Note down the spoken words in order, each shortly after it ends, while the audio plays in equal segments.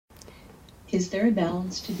Is there a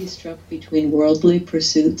balance to be struck between worldly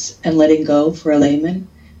pursuits and letting go for a layman?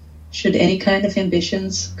 Should any kind of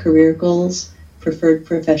ambitions, career goals, preferred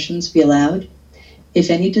professions be allowed? If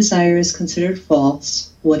any desire is considered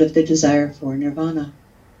false, what of the desire for nirvana?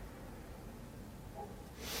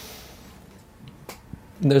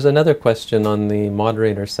 There's another question on the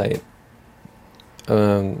moderator site,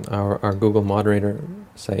 our Google moderator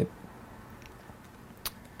site,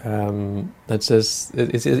 that says,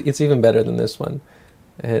 it's even better than this one.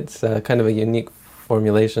 It's kind of a unique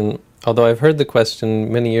formulation. Although I've heard the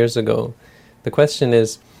question many years ago. The question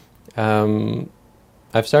is,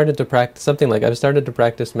 I've started to practice something like, I've started to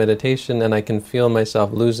practice meditation and I can feel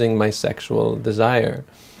myself losing my sexual desire.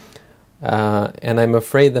 And I'm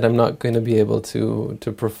afraid that I'm not going to be able to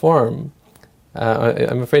perform.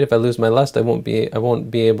 I'm afraid if I lose my lust, I won't be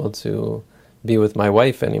able to be with my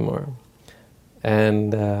wife anymore.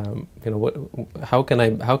 And how can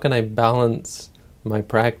I balance my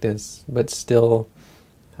practice but still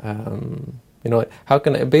how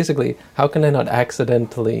can I not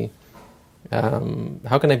accidentally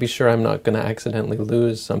how can I be sure I'm not going to accidentally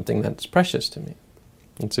lose something that's precious to me?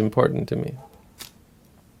 It's important to me.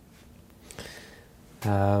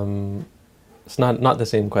 It's not the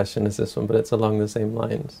same question as this one, but it's along the same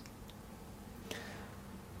lines.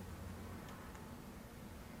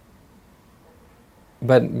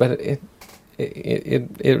 But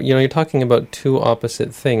you're talking about two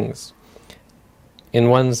opposite things, in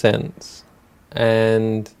one sense,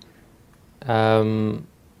 and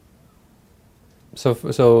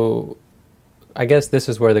so I guess this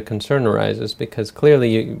is where the concern arises, because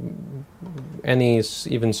clearly any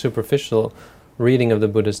even superficial reading of the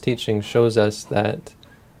Buddha's teaching shows us that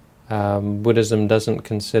Buddhism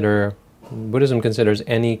considers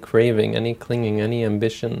any craving, any clinging, any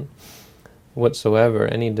ambition whatsoever,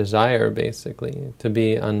 any desire basically, to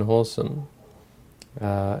be unwholesome.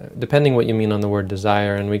 Depending what you mean on the word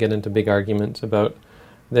desire, and we get into big arguments about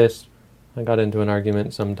this. I got into an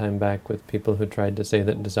argument some time back with people who tried to say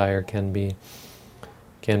that desire can be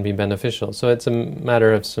beneficial. So it's a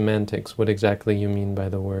matter of semantics, what exactly you mean by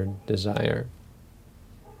the word desire.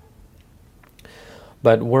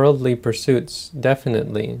 But worldly pursuits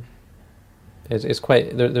definitely is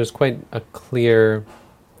quite, there's quite a clear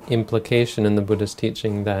implication in the Buddhist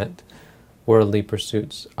teaching that worldly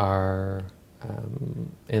pursuits are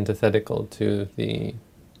antithetical to the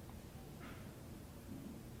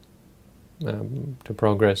to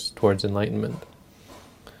progress towards enlightenment.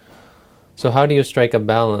 So how do you strike a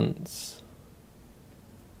balance?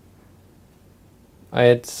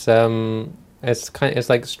 It's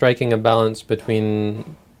like striking a balance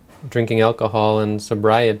between drinking alcohol and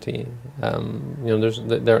sobriety.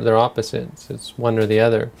 They're opposites. It's one or the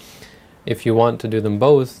other. If you want to do them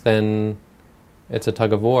both, then it's a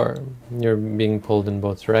tug of war. You're being pulled in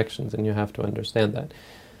both directions, and you have to understand that.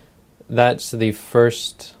 That's the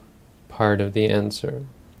first part of the answer.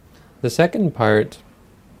 The second part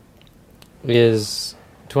is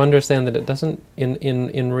to understand that it doesn't,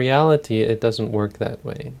 in reality, it doesn't work that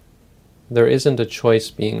way. There isn't a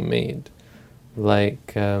choice being made,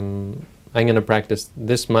 like I'm going to practice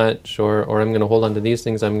this much, or I'm going to hold on to these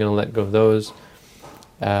things, I'm going to let go of those.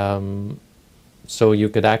 So you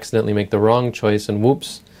could accidentally make the wrong choice, and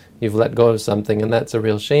whoops, you've let go of something, and that's a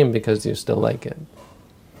real shame because you still like it.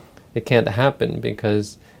 It can't happen,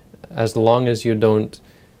 because as long as you don't...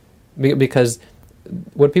 Because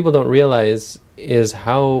what people don't realize is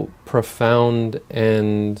how profound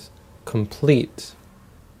and complete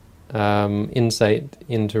insight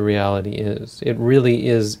into reality is. It really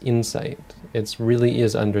is insight. It really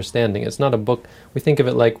is understanding. It's not a book. We think of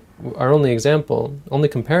it like our only example, only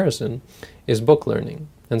comparison, is book learning.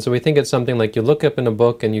 And so we think it's something like you look up in a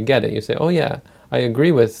book and you get it. You say, oh yeah, I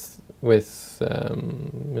agree with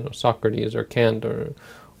Socrates or Kant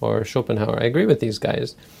or Schopenhauer. I agree with these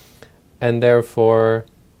guys. And therefore,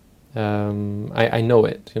 I know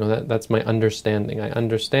it. That's my understanding. I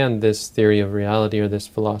understand this theory of reality or this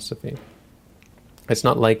philosophy. It's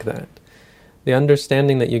not like that. The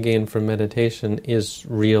understanding that you gain from meditation is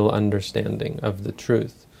real understanding of the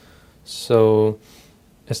truth. So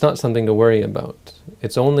it's not something to worry about.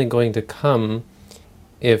 It's only going to come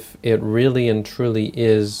if it really and truly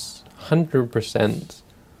is 100%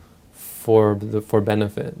 for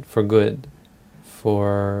benefit, for good,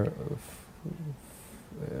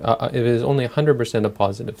 it is only 100% a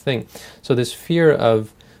positive thing. So this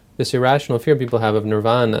irrational fear people have of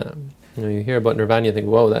nirvana, you hear about nirvana, you think,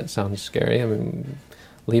 whoa, that sounds scary. I mean,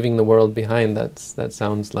 leaving the world behind, that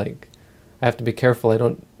sounds like, I have to be careful I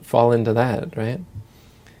don't fall into that, right?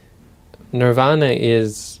 Nirvana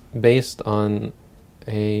is based on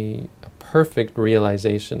a perfect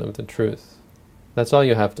realization of the truth. That's all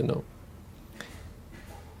you have to know.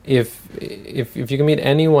 If you can meet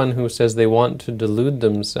anyone who says they want to delude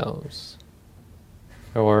themselves,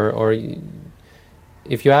 or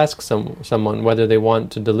if you ask someone whether they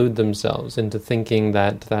want to delude themselves into thinking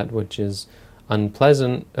that that which is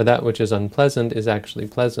unpleasant, or that which is unpleasant is actually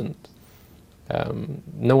pleasant,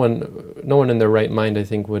 no one in their right mind, I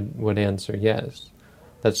think, would answer yes.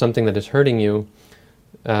 That's something that is hurting you.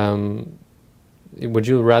 Would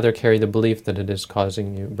you rather carry the belief that it is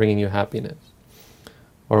bringing you happiness?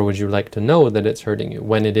 Or would you like to know that it's hurting you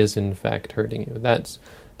when it is in fact hurting you? That's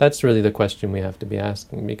really the question we have to be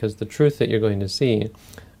asking, because the truth that you're going to see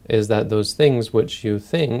is that those things which you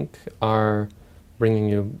think are bringing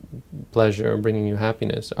you pleasure or bringing you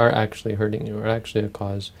happiness are actually hurting you, are actually a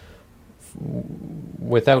cause,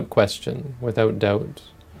 without question, without doubt,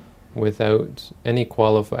 without any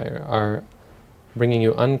qualifier, are bringing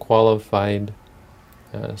you unqualified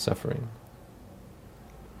suffering.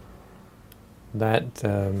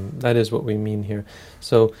 That is what we mean here.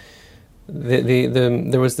 So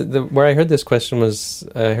where I heard this question was,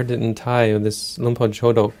 I heard it in Thai, this Lumpur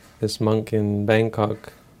Chodok, this monk in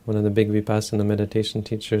Bangkok, one of the big Vipassana meditation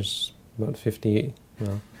teachers, about 30,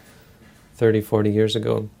 40 years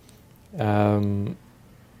ago.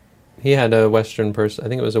 He had a Western person, I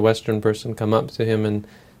think it was a Western person, come up to him and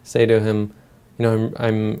say to him,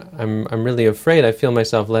 I'm really afraid. I feel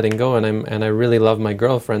myself letting go, and I really love my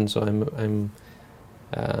girlfriend, so I'm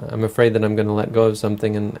afraid that I'm going to let go of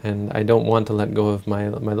something, and I don't want to let go of my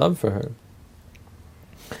love for her.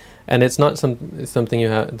 And it's not something you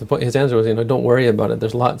have. His answer was, don't worry about it.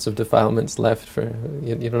 There's lots of defilements left for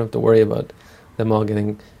you. You don't have to worry about them all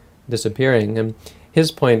disappearing. And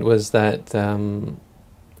his point was that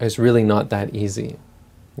it's really not that easy.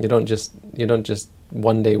 You don't just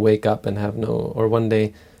one day wake up and or one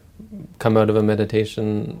day come out of a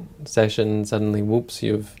meditation session and suddenly, whoops,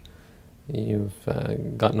 you've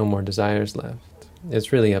got no more desires left.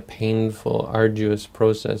 It's really a painful, arduous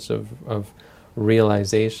process of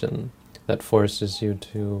realization that forces you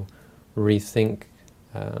to rethink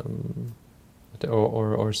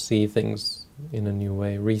or see things in a new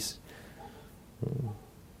way.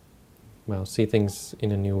 See things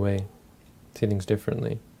in a new way, see things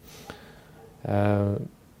differently. So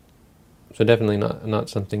definitely not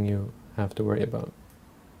something you have to worry about.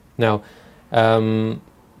 Now,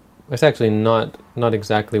 it's actually not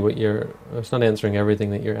exactly what it's not answering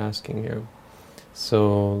everything that you're asking here.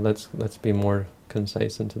 So let's be more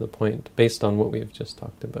concise and to the point, based on what we've just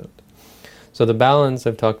talked about. So the balance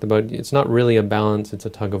I've talked about, it's not really a balance, it's a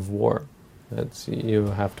tug of war. You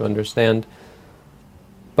have to understand.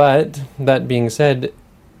 But that being said,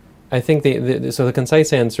 I think the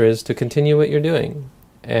concise answer is to continue what you're doing.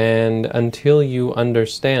 And until you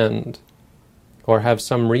understand or have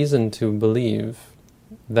some reason to believe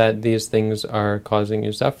that these things are causing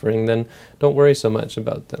you suffering, then don't worry so much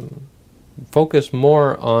about them. Focus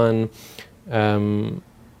more on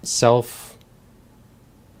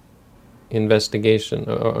self-investigation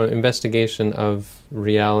or investigation of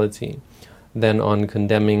reality than on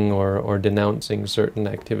condemning or denouncing certain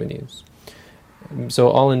activities. So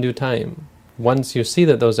all in due time. Once you see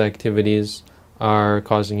that those activities are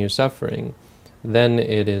causing you suffering, then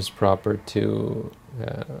it is proper to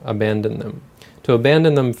abandon them. To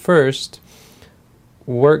abandon them first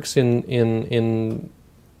works in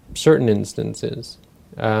certain instances,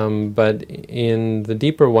 but in the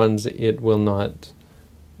deeper ones it will not.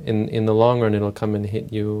 In the long run, it'll come and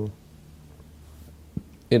hit you.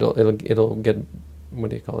 It'll get, what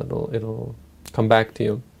do you call it? It'll come back to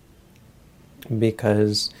you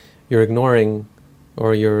because you're ignoring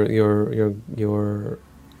or you're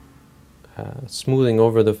smoothing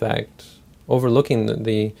over the fact, overlooking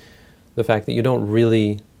the fact that you don't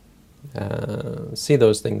really see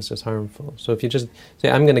those things as harmful. So if you just say,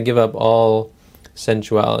 I'm going to give up all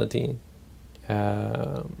sensuality,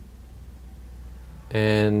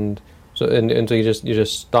 and so you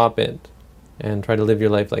just stop it and try to live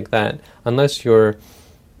your life like that, unless you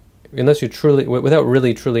truly, without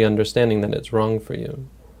really truly understanding that it's wrong for you.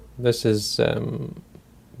 This is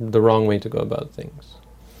the wrong way to go about things.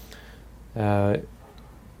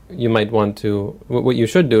 You might want to, what you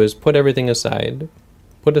should do is put everything aside,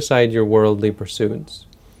 put aside your worldly pursuits,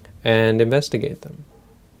 and investigate them.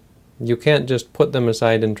 You can't just put them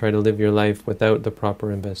aside and try to live your life without the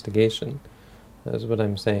proper investigation. That's what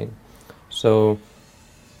I'm saying. So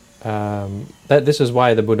this is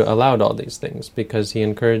why the Buddha allowed all these things, because he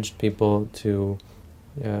encouraged people to,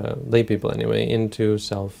 lay people anyway, into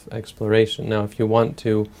self-exploration. Now, if you want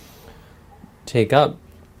to take up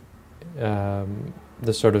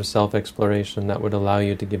the sort of self-exploration that would allow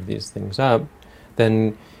you to give these things up,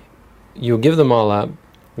 then you give them all up,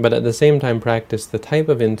 but at the same time practice the type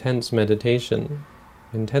of intensive meditation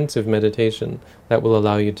that will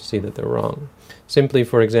allow you to see that they're wrong. Simply,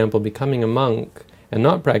 for example, becoming a monk and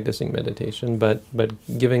not practicing meditation, but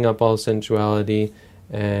giving up all sensuality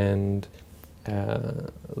and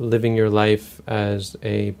living your life as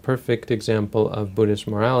a perfect example of Buddhist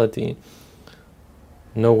morality.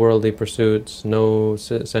 No worldly pursuits, no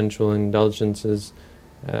sensual indulgences,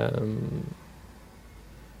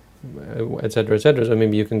 etc., etc. So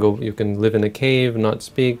maybe you can live in a cave, not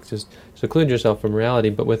speak, just seclude yourself from reality,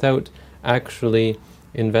 but without actually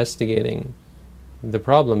investigating the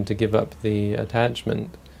problem to give up the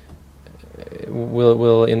attachment,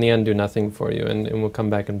 will in the end do nothing for you, and will come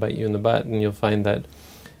back and bite you in the butt, and you'll find that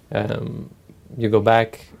you go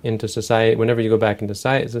back into society. Whenever you go back into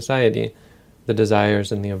society, the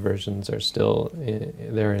desires and the aversions are still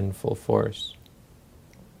they're in full force.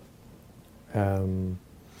 And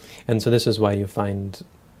so this is why you find,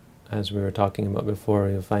 as we were talking about before,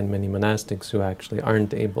 you'll find many monastics who actually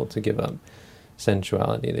aren't able to give up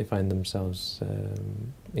sensuality. They find themselves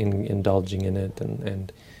indulging in it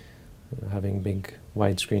and having big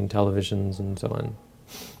widescreen televisions and so on,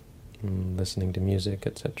 listening to music,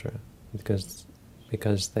 etc. Because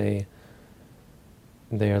they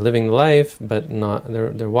are living the life, but not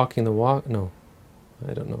they're walking the walk. No,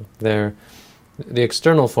 I don't know. The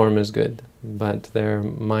external form is good, but their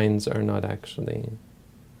minds are not actually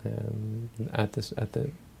at the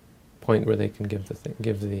point where they can give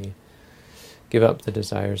up the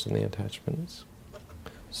desires and the attachments.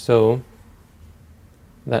 So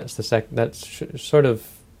that's sort of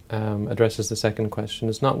addresses the second question.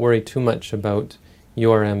 Is not worry too much about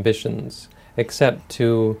your ambitions, except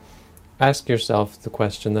to ask yourself the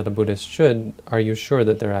question that a Buddhist should: are you sure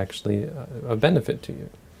that they're actually a benefit to you?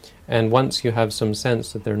 And once you have some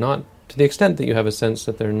sense that they're not, to the extent that you have a sense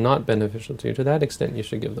that they're not beneficial to you, to that extent you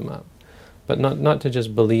should give them up. But not to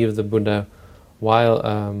just believe the Buddha while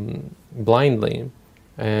blindly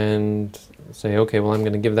and say, okay, well, I'm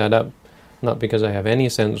going to give that up, not because I have any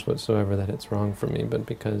sense whatsoever that it's wrong for me, but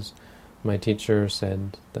because my teacher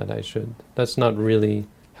said that I should. That's not really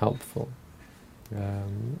helpful.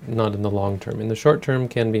 Not in the long term. In the short term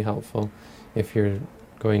can be helpful if you're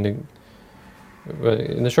going to...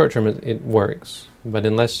 In the short term it works, but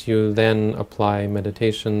unless you then apply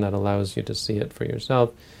meditation that allows you to see it for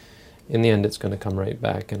yourself, in the end it's going to come right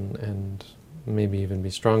back and maybe even be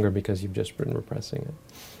stronger because you've just been repressing it.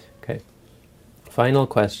 Okay. Final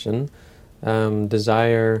question.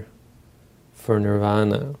 Desire for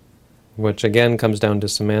nirvana, which again comes down to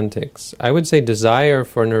semantics. I would say desire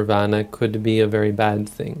for nirvana could be a very bad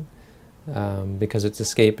thing because it's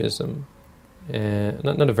escapism.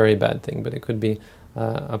 Not a very bad thing, but it could be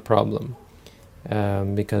a problem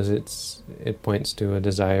because it points to a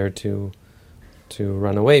desire to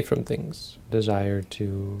run away from things, desire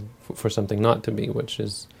for something not to be, which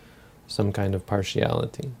is some kind of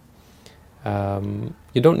partiality.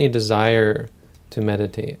 You don't need desire to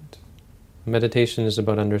meditate. Meditation is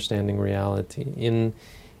about understanding reality. In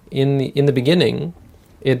the beginning,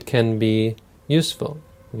 it can be useful.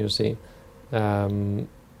 You see.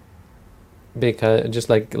 Because just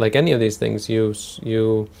like any of these things,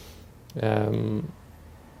 you come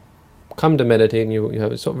to meditate and you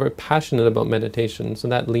have so very passionate about meditation, so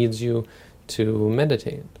that leads you to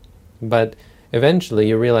meditate. But eventually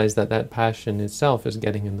you realize that passion itself is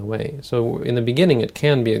getting in the way. So in the beginning it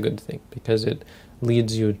can be a good thing because it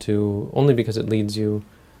leads you to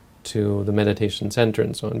the meditation center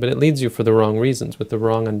and so on. But it leads you for the wrong reasons, with the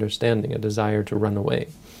wrong understanding, a desire to run away.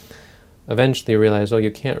 Eventually you realize,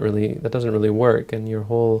 that doesn't really work, and your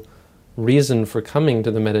whole reason for coming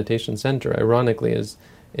to the meditation center, ironically, is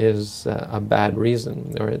a bad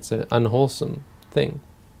reason, or it's an unwholesome thing.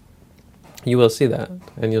 You will see that,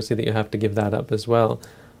 and you'll see that you have to give that up as well,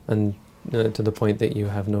 and to the point that you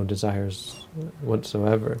have no desires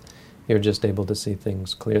whatsoever. You're just able to see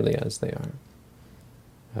things clearly as they are.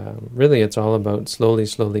 Really, it's all about slowly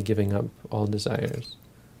giving up all desires.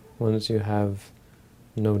 Once you have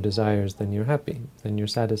no desires, then you're happy, then you're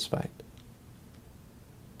satisfied.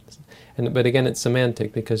 But again, it's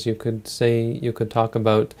semantic, because you could talk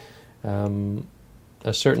about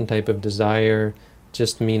a certain type of desire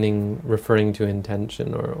just referring to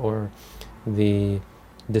intention or the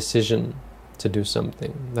decision to do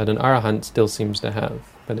something that an arahant still seems to have,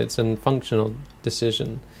 but it's a functional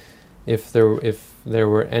decision. If there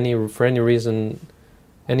were any reason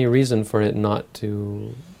for it not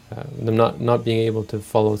to them not being able to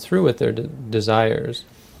follow through with their desires,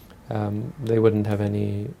 they wouldn't have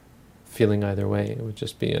any feeling either way. It would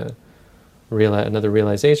just be another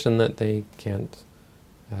realization that they can't,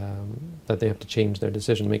 that they have to change their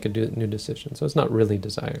decision, make a new decision. So it's not really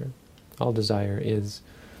desire. All desire is,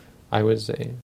 I would say,